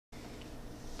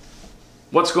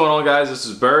What's going on, guys? This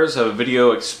is Burrs. I have a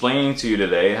video explaining to you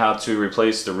today how to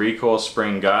replace the recoil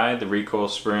spring guide, the recoil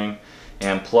spring,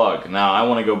 and plug. Now I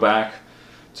want to go back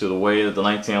to the way that the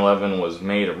 1911 was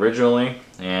made originally,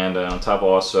 and on top of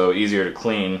also easier to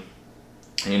clean.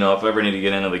 You know, if I ever need to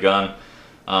get into the gun,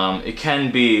 it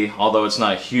can be, although it's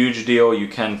not a huge deal, you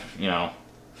can, you know,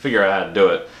 figure out how to do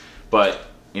it. But,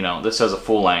 you know, this has a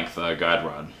full length guide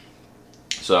rod.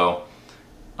 So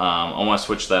I want to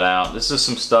switch that out. This is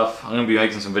some stuff, I'm going to be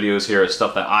making some videos here of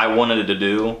stuff that I wanted to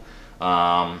do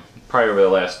probably over the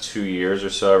last 2 years or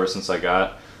so, ever since I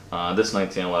got this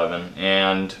 1911.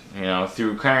 And, you know,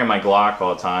 through carrying my Glock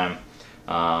all the time,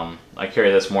 I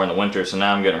carry this more in the winter, so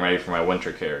now I'm getting ready for my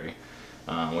winter carry,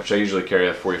 which I usually carry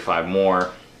at 45 more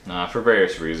for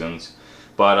various reasons.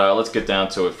 But let's get down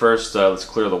to it. First, let's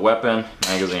clear the weapon,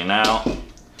 magazine out,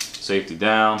 safety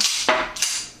down.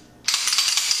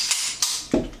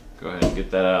 Go ahead and get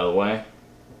that out of the way.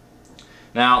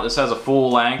 Now this has a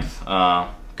full length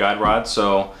guide rod,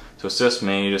 so to assist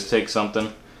me, you just take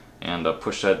something and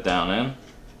push that down in.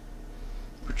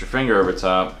 Put your finger over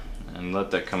top and let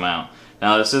that come out.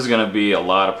 Now this is going to be a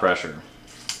lot of pressure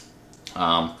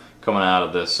coming out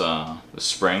of this, this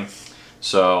spring,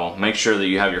 so make sure that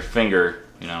you have your finger,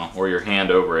 you know, or your hand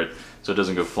over it so it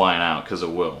doesn't go flying out, because it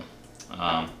will.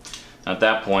 At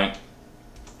that point,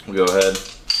 we go ahead,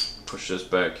 push this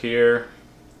back here,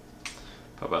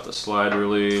 pop out the slide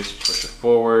release, push it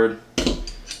forward,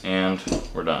 and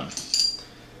we're done.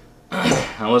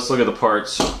 Now let's look at the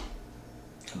parts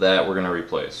that we're going to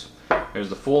replace. Here's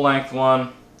the full length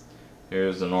one,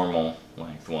 here's the normal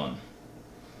length one.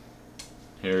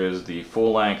 Here is the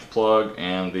full length plug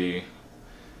and the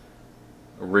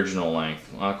original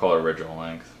length. I'll call it original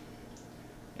length.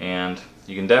 And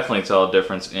you can definitely tell a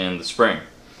difference in the spring.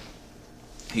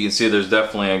 You can see there's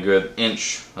definitely a good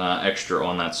inch extra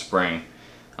on that spring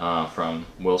from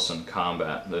Wilson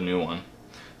Combat, the new one.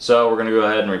 So we're going to go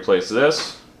ahead and replace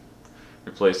this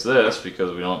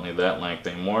because we don't need that length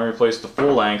anymore. Replace the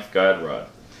full length guide rod.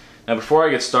 Now before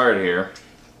I get started here,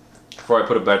 before I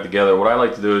put it back together, what I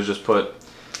like to do is just put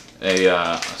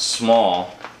a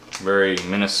small, very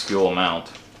minuscule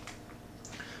amount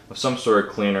of some sort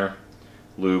of cleaner,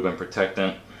 lube, and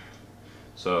protectant.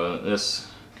 So in this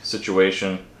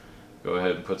situation, go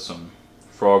ahead and put some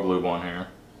frog lube on here,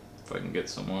 if I can get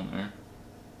some on there.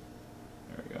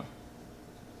 There we go.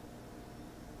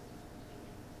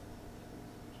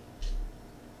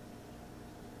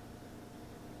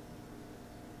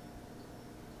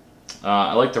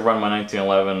 I like to run my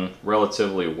 1911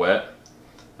 relatively wet.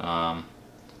 I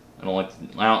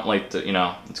don't like to, you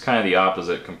know, it's kind of the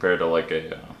opposite compared to like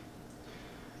a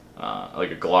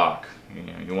Glock. You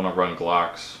know, you want to run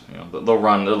Glocks, you know,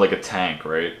 they're like a tank,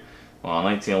 right? Well,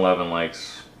 1911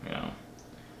 likes, you know,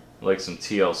 like some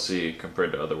TLC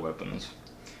compared to other weapons.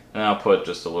 And I'll put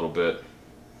just a little bit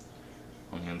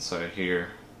on the inside here.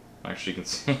 Actually, you can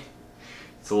see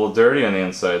it's a little dirty on the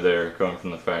inside there, coming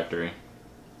from the factory.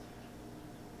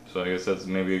 So I guess that's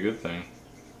maybe a good thing.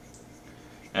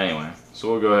 Anyway,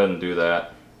 so we'll go ahead and do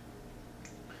that,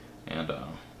 and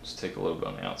just take a little bit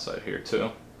on the outside here too.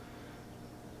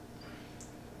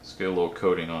 Let's get a little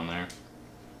coating on there.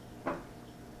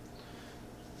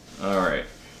 Alright,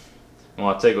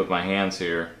 what I'll take with my hands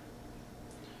here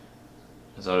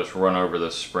is I'll just run over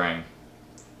this spring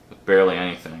with barely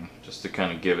anything, just to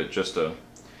kind of give it just a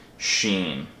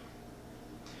sheen.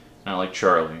 Not like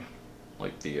Charlie,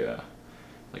 like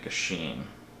a sheen.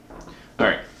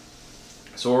 Alright.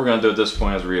 So what we're going to do at this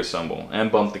point is reassemble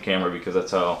and bump the camera, because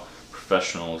that's how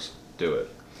professionals do it.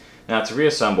 Now to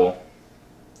reassemble,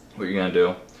 what you're going to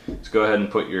do is go ahead and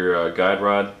put your guide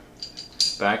rod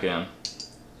back in,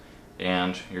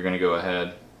 and you're going to go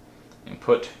ahead and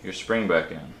put your spring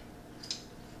back in.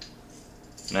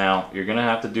 Now you're going to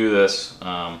have to do this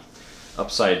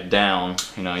upside down.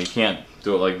 You know, you can't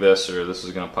do it like this or this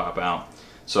is going to pop out.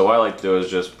 So what I like to do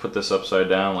is just put this upside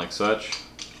down like such.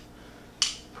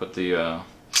 Put the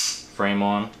frame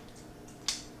on,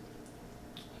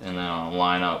 and then I'll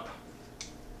line up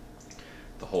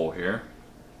the hole here,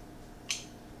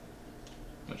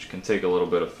 which can take a little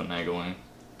bit of finagling.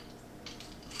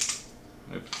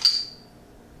 Oops.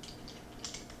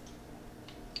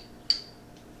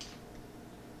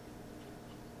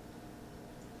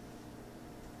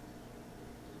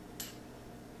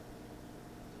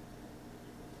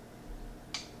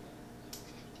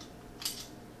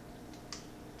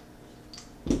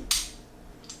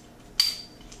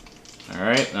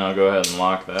 Alright, now I'll go ahead and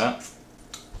lock that.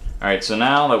 Alright, so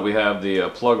now that we have the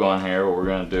plug on here, what we're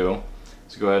going to do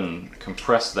is go ahead and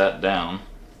compress that down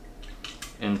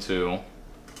into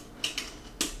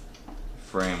the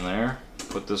frame there.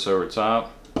 put this over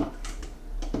top.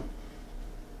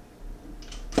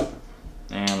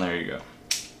 And there you go.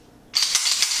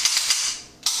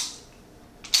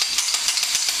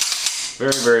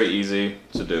 Very, very easy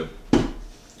to do.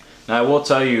 Now I will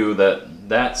tell you that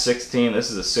this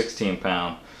is a 16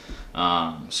 pound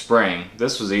spring.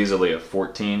 This was easily a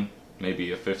 14,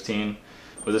 maybe a 15,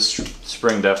 but this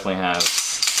spring definitely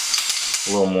has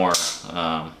a little more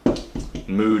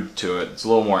mood to it. It's a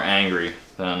little more angry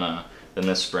than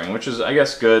this spring, which is, I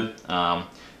guess, good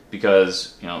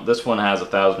because, you know, this one has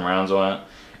 1,000 rounds on it,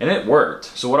 and it worked.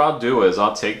 So what I'll do is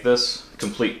I'll take this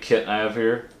complete kit I have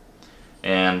here,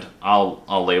 and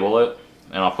I'll label it,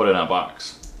 and I'll put it in a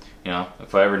box. You know,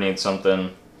 if I ever need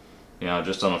something, you know,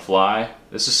 just on the fly,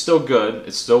 this is still good.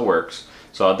 It still works.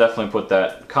 So I'll definitely put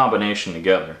that combination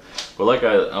together. But like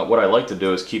what I like to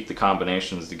do is keep the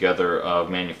combinations together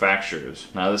of manufacturers.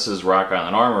 Now this is Rock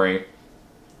Island Armory.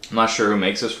 I'm not sure who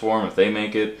makes this for them, if they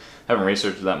make it. I haven't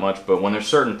researched it that much, but when there's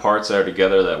certain parts that are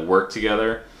together that work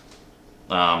together,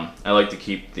 I like to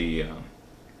keep the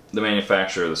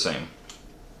manufacturer the same.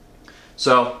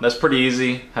 So that's pretty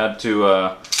easy. Had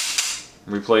to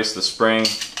replace the spring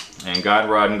and guide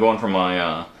rod, and going from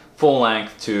a full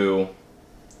length to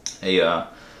a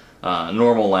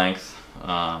normal length.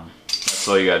 That's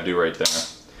all you gotta do right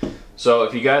there. So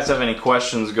if you guys have any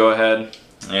questions, go ahead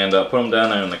and put them down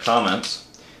there in the comments.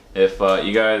 If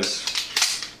you guys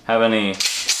have any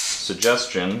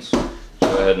suggestions, go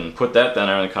ahead and put that down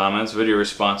there in the comments. Video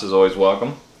response is always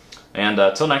welcome.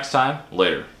 And till next time,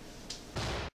 later.